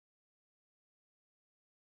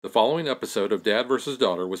The following episode of Dad vs.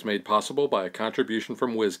 Daughter was made possible by a contribution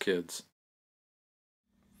from WizKids.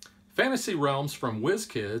 Fantasy Realms from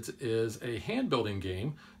WizKids is a hand-building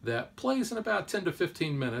game that plays in about 10 to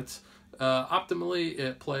 15 minutes. Optimally,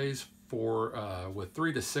 it plays with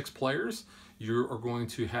 3 to 6 players. You are going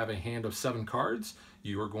to have a hand of 7 cards.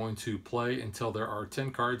 You are going to play until there are 10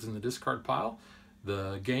 cards in the discard pile.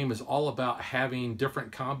 The game is all about having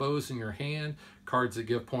different combos in your hand, cards that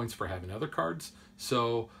give points for having other cards.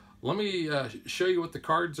 So let me show you what the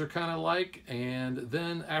cards are kind of like, and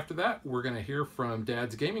then after that we're going to hear from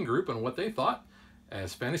Dad's Gaming Group and what they thought,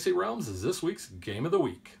 as Fantasy Realms is this week's Game of the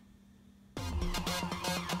Week.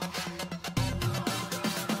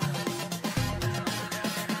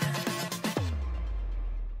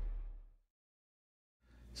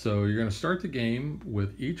 So you're going to start the game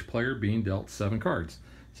with each player being dealt 7 cards.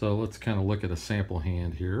 So let's kind of look at a sample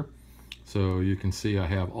hand here. So you can see I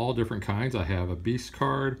have all different kinds. I have a beast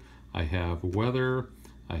card, I have weather,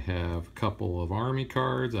 I have a couple of army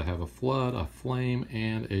cards, I have a flood, a flame,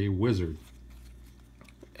 and a wizard.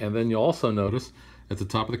 And then you'll also notice at the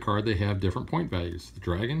top of the card they have different point values. The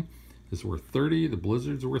dragon is worth 30, the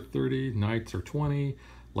blizzard's worth 30, knights are 20,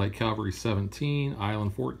 light cavalry 17,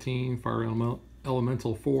 island 14, fire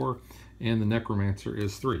elemental 4, and the necromancer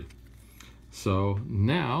is 3. So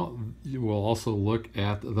now you will also look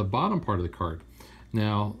at the bottom part of the card.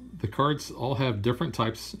 Now the cards all have different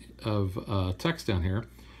types of text down here.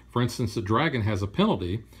 For instance, the dragon has a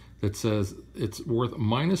penalty that says it's worth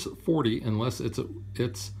 -40 unless it's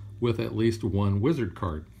with at least 1 wizard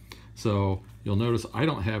card. So you'll notice I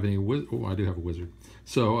don't have any I do have a wizard.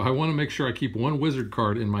 So I want to make sure I keep 1 wizard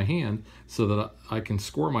card in my hand so that I can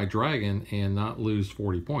score my dragon and not lose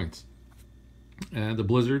 40 points. And the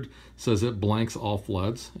blizzard says it blanks all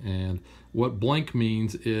floods, and what blank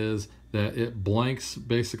means is that it blanks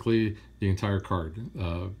basically the entire card,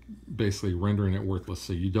 basically rendering it worthless.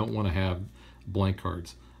 So you don't want to have blank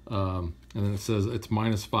cards. And then it says it's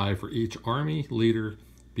 -5 for each army, leader,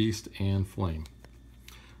 beast, and flame.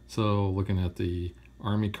 So looking at the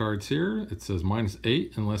army cards here, it says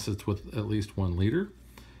 -8 unless it's with at least 1 leader.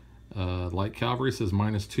 Light cavalry says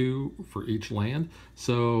 -2 for each land.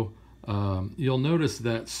 So you'll notice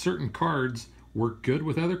that certain cards work good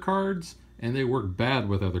with other cards and they work bad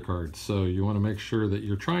with other cards. So you want to make sure that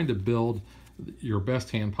you're trying to build your best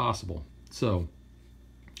hand possible. So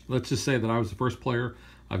let's just say that I was the first player.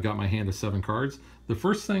 I've got my hand of 7 cards. The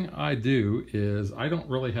first thing I do is I don't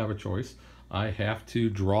really have a choice. I have to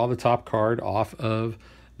draw the top card off of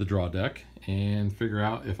the draw deck and figure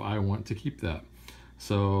out if I want to keep that.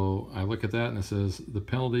 So I look at that and it says the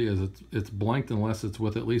penalty is it's blanked unless it's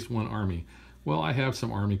with at least 1 army. Well, I have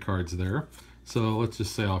some army cards there. So let's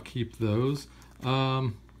just say I'll keep those.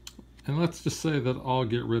 And let's just say that I'll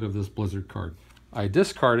get rid of this blizzard card. I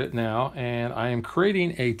discard it now, and I am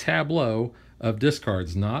creating a tableau of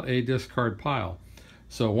discards, not a discard pile.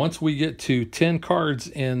 So once we get to 10 cards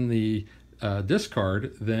in the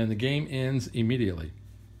discard, then the game ends immediately.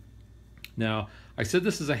 Now, I said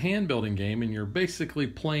this is a hand building game and you're basically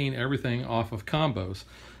playing everything off of combos.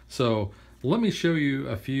 So let me show you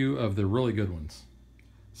a few of the really good ones.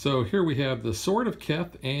 So here we have the Sword of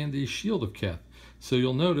Keth and the Shield of Keth. So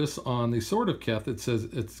you'll notice on the Sword of Keth it says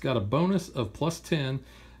it's got a bonus of +10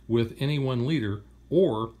 with any 1 leader,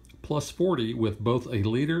 or +40 with both a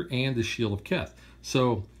leader and the Shield of Keth.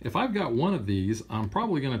 So if I've got one of these, I'm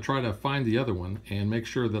probably going to try to find the other one and make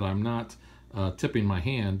sure that I'm not tipping my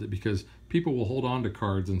hand, because people will hold on to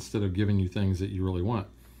cards instead of giving you things that you really want.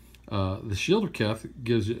 The Shield of Keth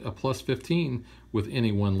gives you a +15 with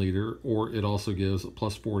any 1 leader, or it also gives a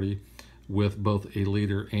 +40 with both a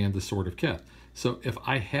leader and the Sword of Keth. So if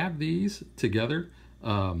I have these together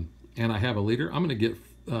and I have a leader, I'm going to get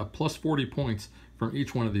 +40 points from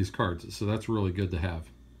each one of these cards. So that's really good to have.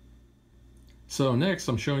 So next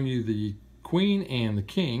I'm showing you the Queen and the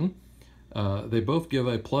King. They both give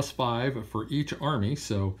a +5 for each army.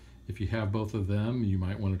 So if you have both of them, you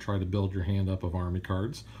might want to try to build your hand up of army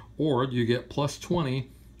cards. Or you get +20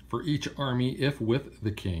 for each army if with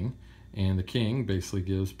the King. And the King basically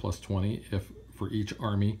gives +20 if for each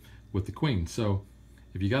army with the Queen. So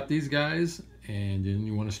if you got these guys and then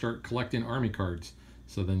you want to start collecting army cards,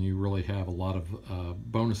 so then you really have a lot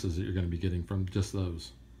of bonuses that you're going to be getting from just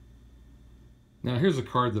those. Now here's a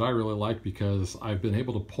card that I really like because I've been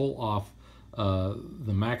able to pull off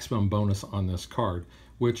the maximum bonus on this card,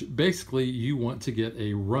 which basically you want to get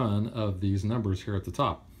a run of these numbers here at the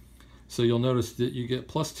top. So you'll notice that you get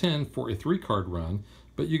 +10 for a 3-card run,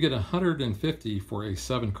 but you get 150 for a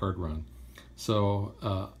 7-card run. So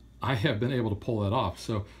I have been able to pull that off.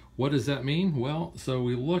 So what does that mean? Well, so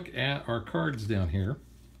we look at our cards down here,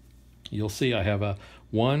 you'll see I have a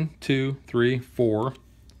 1, 2, 3, 4,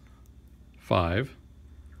 5,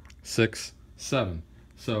 6, 7.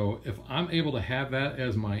 So if I'm able to have that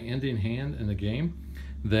as my ending hand in the game,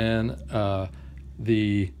 then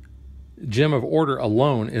the Gem of Order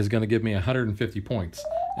alone is going to give me 150 points.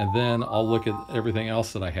 And then I'll look at everything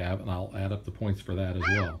else that I have and I'll add up the points for that as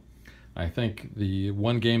well. I think the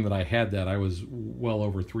one game that I had that, I was well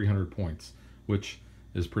over 300 points, which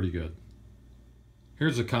is pretty good.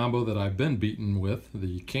 Here's a combo that I've been beaten with: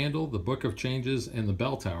 the Candle, the Book of Changes, and the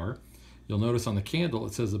Bell Tower. You'll notice on the Candle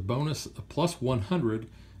it says a bonus plus 100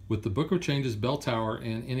 with the Book of Changes, Bell Tower,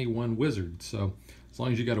 and any one wizard. So as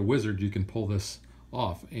long as you got a wizard, you can pull this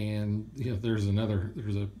off. And there's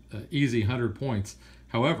a easy 100 points.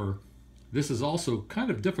 However, this is also kind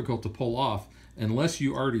of difficult to pull off unless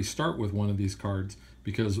you already start with one of these cards,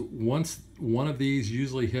 because once one of these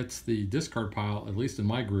usually hits the discard pile, at least in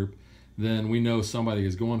my group, then we know somebody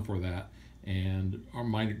is going for that. And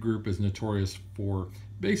my group is notorious for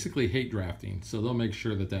basically hate drafting, so they'll make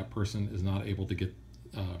sure that that person is not able to get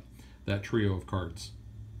that trio of cards.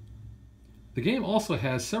 The game also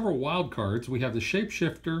has several wild cards. We have the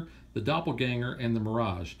Shapeshifter, the Doppelganger, and the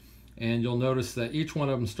Mirage. And you'll notice that each one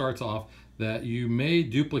of them starts off that you may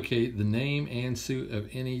duplicate the name and suit of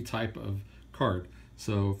any type of card.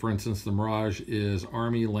 So for instance, the Mirage is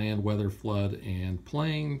Army, Land, Weather, Flood, and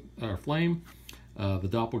Flame. The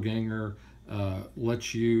Doppelganger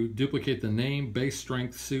lets you duplicate the name, base,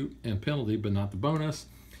 strength, suit, and penalty, but not the bonus.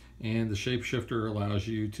 And the Shapeshifter allows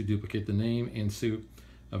you to duplicate the name and suit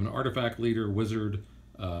of an artifact, leader, wizard,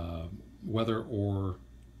 weather, or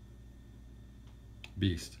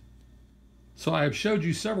beast. So I have showed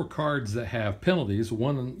you several cards that have penalties.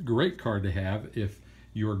 One great card to have if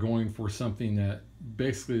you are going for something that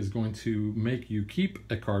basically is going to make you keep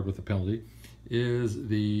a card with a penalty is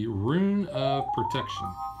the Rune of Protection.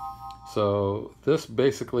 So this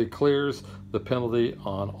basically clears the penalty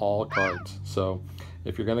on all cards. So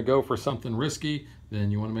if you're going to go for something risky,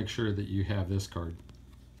 then you want to make sure that you have this card.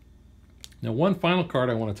 Now, one final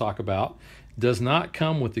card I want to talk about does not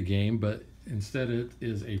come with the game, but instead it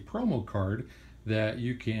is a promo card that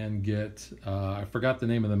you can get. I forgot the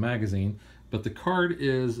name of the magazine, but the card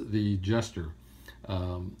is the Jester.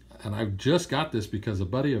 And I just got this because a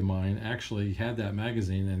buddy of mine actually had that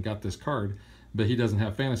magazine and got this card, but he doesn't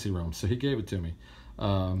have Fantasy Realms, so he gave it to me.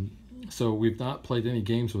 So we've not played any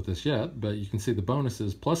games with this yet, but you can see the bonus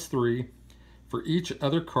is +3 for each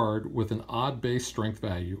other card with an odd base strength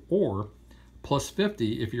value, or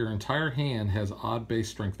 +50 if your entire hand has odd base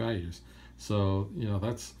strength values. So,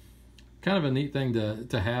 that's kind of a neat thing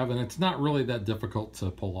to have, and it's not really that difficult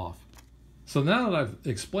to pull off. So now that I've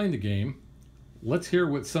explained the game, let's hear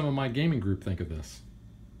what some of my gaming group think of this.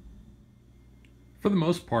 For the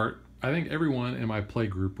most part, I think everyone in my play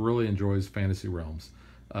group really enjoys Fantasy Realms.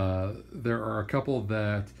 There are a couple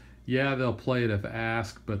that, they'll play it if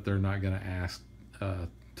asked, but they're not going to ask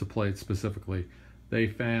to play it specifically. They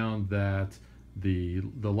found that the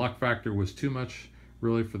luck factor was too much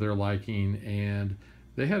really for their liking, and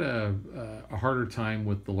they had a harder time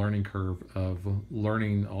with the learning curve of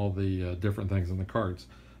learning all the different things in the cards.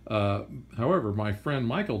 However, my friend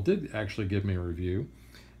Michael did actually give me a review,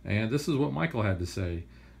 and this is what Michael had to say.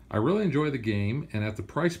 I really enjoy the game, and at the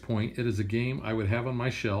price point, it is a game I would have on my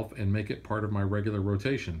shelf and make it part of my regular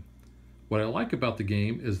rotation. What I like about the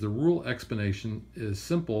game is the rule explanation is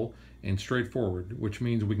simple and straightforward, which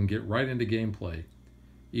means we can get right into gameplay.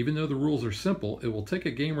 Even though the rules are simple, it will take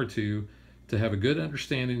a game or two to have a good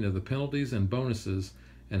understanding of the penalties and bonuses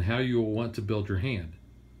and how you will want to build your hand.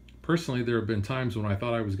 Personally, there have been times when I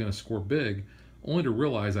thought I was going to score big, only to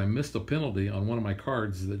realize I missed a penalty on one of my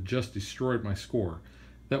cards that just destroyed my score.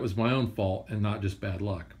 That was my own fault and not just bad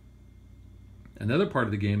luck. Another part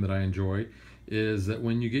of the game that I enjoy is that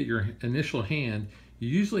when you get your initial hand, you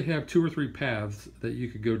usually have 2 or 3 paths that you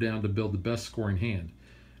could go down to build the best scoring hand,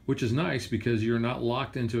 which is nice because you're not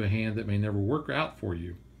locked into a hand that may never work out for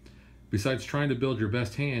you. Besides trying to build your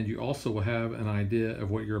best hand, you also will have an idea of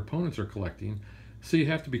what your opponents are collecting, so you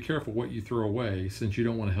have to be careful what you throw away since you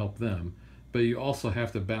don't want to help them, but you also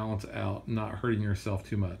have to balance out not hurting yourself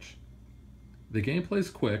too much. The gameplay is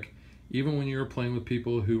quick, even when you're playing with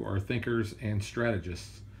people who are thinkers and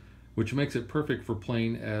strategists, which makes it perfect for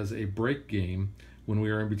playing as a break game when we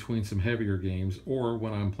are in between some heavier games, or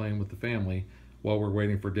when I'm playing with the family while we're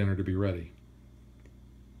waiting for dinner to be ready.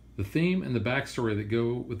 The theme and the backstory that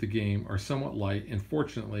go with the game are somewhat light, and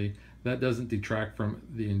fortunately, that doesn't detract from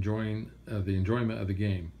the enjoyment of the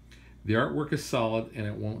game. The artwork is solid, and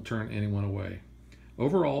it won't turn anyone away.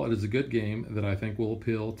 Overall, it is a good game that I think will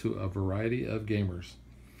appeal to a variety of gamers.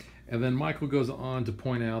 And then Michael goes on to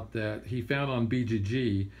point out that he found on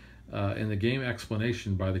BGG in the game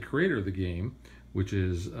explanation by the creator of the game, which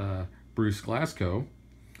is Bruce Glasgow,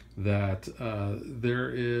 that there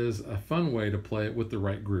is a fun way to play it with the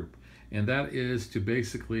right group. And that is to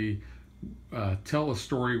basically tell a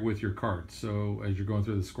story with your cards. So as you're going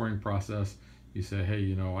through the scoring process, you say, hey,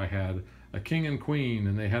 you know, I had a king and queen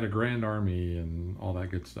and they had a grand army and all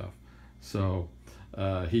that good stuff. So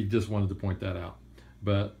he just wanted to point that out.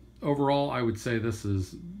 But overall, I would say this has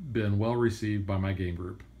been well received by my game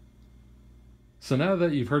group. So now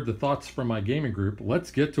that you've heard the thoughts from my gaming group,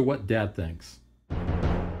 let's get to what Dad thinks.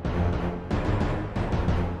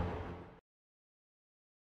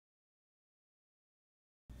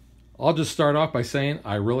 I'll just start off by saying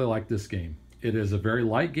I really like this game. It is a very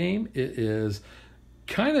light game. It is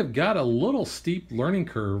kind of got a little steep learning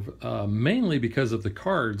curve, mainly because of the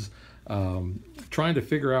cards, trying to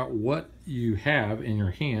figure out what you have in your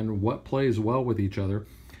hand, what plays well with each other.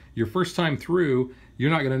 Your first time through, you're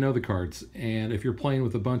not going to know the cards. And if you're playing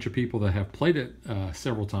with a bunch of people that have played it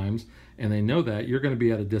several times and they know that, you're going to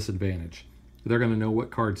be at a disadvantage. They're going to know what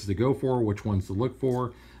cards to go for, which ones to look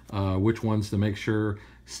for, which ones to make sure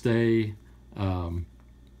stay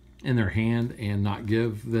in their hand and not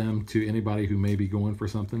give them to anybody who may be going for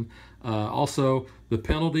something. Also, the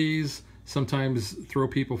penalties sometimes throw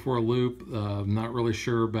people for a loop. I'm not really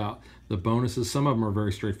sure about the bonuses. Some of them are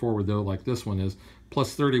very straightforward though, like this one is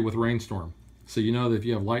plus 30 with rainstorm. So you know that if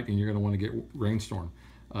you have lightning, you're going to want to get rainstorm.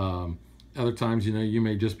 Other times, you know, you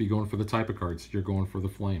may just be going for the type of cards. You're going for the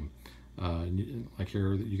flame. Like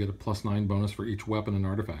here, you get a +9 bonus for each weapon and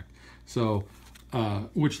artifact. So,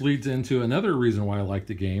 which leads into another reason why I like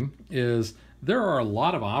the game is there are a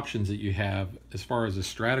lot of options that you have as far as a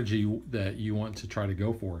strategy that you want to try to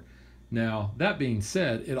go for. Now, that being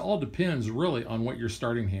said, it all depends really on what your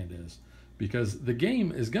starting hand is, because the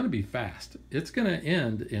game is going to be fast. It's going to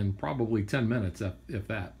end in probably 10 minutes, if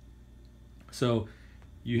that. So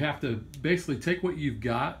you have to basically take what you've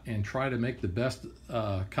got and try to make the best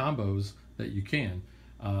combos that you can.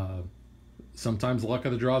 Sometimes the luck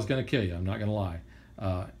of the draw is going to kill you, I'm not going to lie.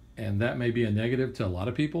 And that may be a negative to a lot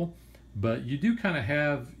of people, but you do kind of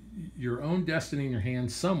have your own destiny in your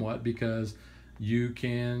hands somewhat, because you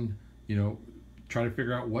can, you know, try to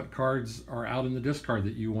figure out what cards are out in the discard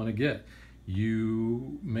that you want to get.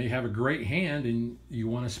 You may have a great hand and you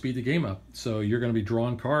want to speed the game up, so you're going to be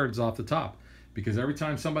drawing cards off the top, because every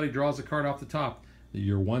time somebody draws a card off the top,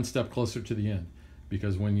 you're one step closer to the end.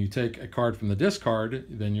 Because when you take a card from the discard,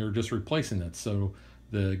 then you're just replacing it. So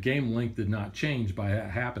the game length did not change by that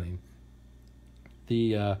happening.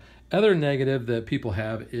 The other negative that people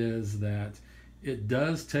have is that it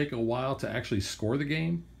does take a while to actually score the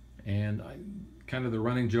game. And kind of the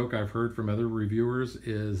running joke I've heard from other reviewers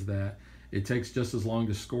is that it takes just as long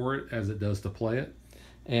to score it as it does to play it.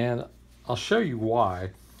 And I'll show you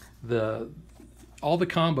why. All the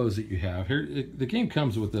combos that you have here, the game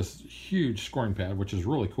comes with this huge scoring pad, which is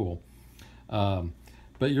really cool.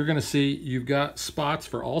 But you're going to see you've got spots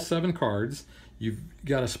for all 7 cards. You've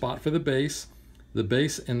got a spot for the base and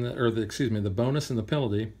the bonus and the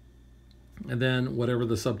penalty, and then whatever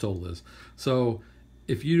the subtotal is. So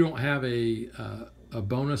if you don't have a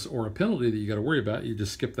bonus or a penalty that you got to worry about, you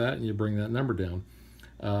just skip that and you bring that number down.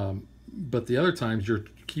 But the other times you're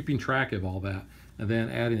keeping track of all that and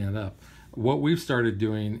then adding it up. What we've started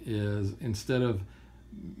doing is, instead of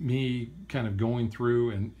me kind of going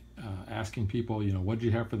through and asking people, you know, what'd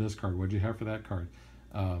you have for this card? What'd you have for that card?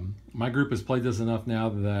 My group has played this enough now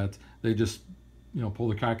that they just, you know, pull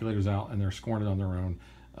the calculators out and they're scoring it on their own.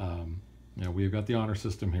 You know, we've got the honor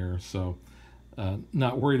system here, so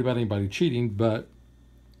not worried about anybody cheating, but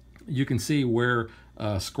you can see where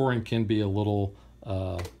scoring can be a little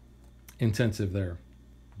intensive there.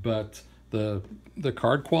 But the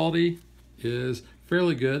card quality is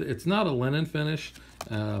fairly good. It's not a linen finish,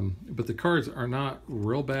 but the cards are not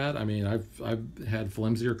real bad. I mean, I've had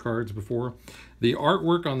flimsier cards before. The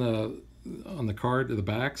artwork on the card, the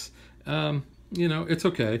backs, you know, it's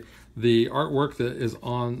okay. The artwork that is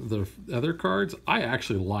on the other cards, I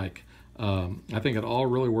actually like. I think it all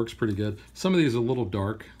really works pretty good. Some of these are a little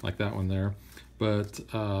dark, like that one there, but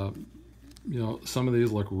you know, some of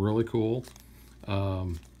these look really cool.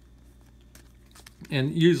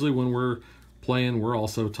 And usually when we're playing, we're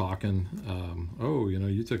also talking, oh, you know,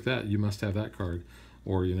 you took that, you must have that card.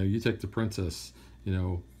 Or, you know, you take the princess, you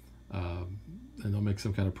know, and they'll make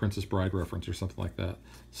some kind of Princess Bride reference or something like that.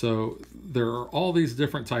 So there are all these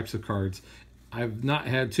different types of cards. I've not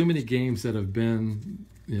had too many games that have been,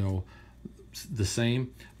 you know, the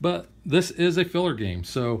same, but this is a filler game.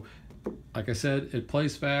 So like I said, it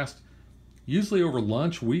plays fast. usually over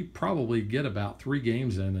lunch, we probably get about 3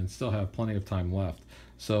 games in and still have plenty of time left.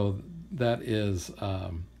 So that is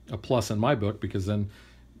a plus in my book, because then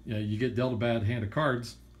you get dealt a bad hand of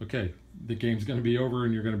cards. Okay, the game's going to be over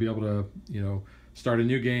and you're going to be able to, start a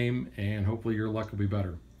new game, and hopefully your luck will be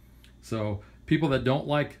better. So people that don't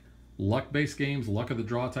like luck-based games, luck of the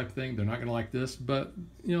draw type of thing, they're not going to like this. But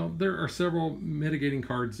there are several mitigating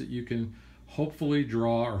cards that you can hopefully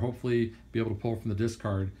draw or hopefully be able to pull from the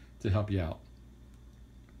discard to help you out.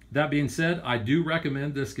 That being said, I do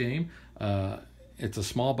recommend this game. It's a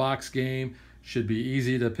small box game, should be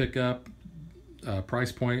easy to pick up.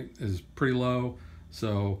 Price point is pretty low,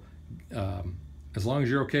 so as long as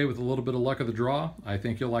you're okay with a little bit of luck of the draw, I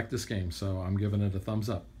think you'll like this game. So I'm giving it a thumbs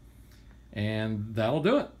up. And that'll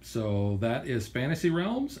do it. So that is Fantasy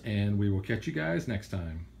Realms, and we will catch you guys next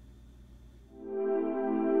time.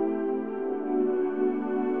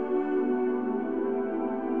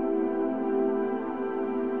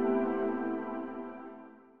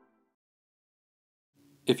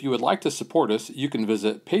 If you would like to support us, you can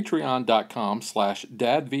visit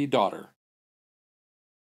patreon.com/dadvdaughter.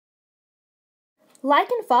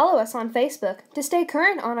 Like and follow us on Facebook to stay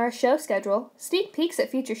current on our show schedule, sneak peeks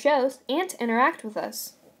at future shows, and to interact with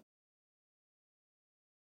us.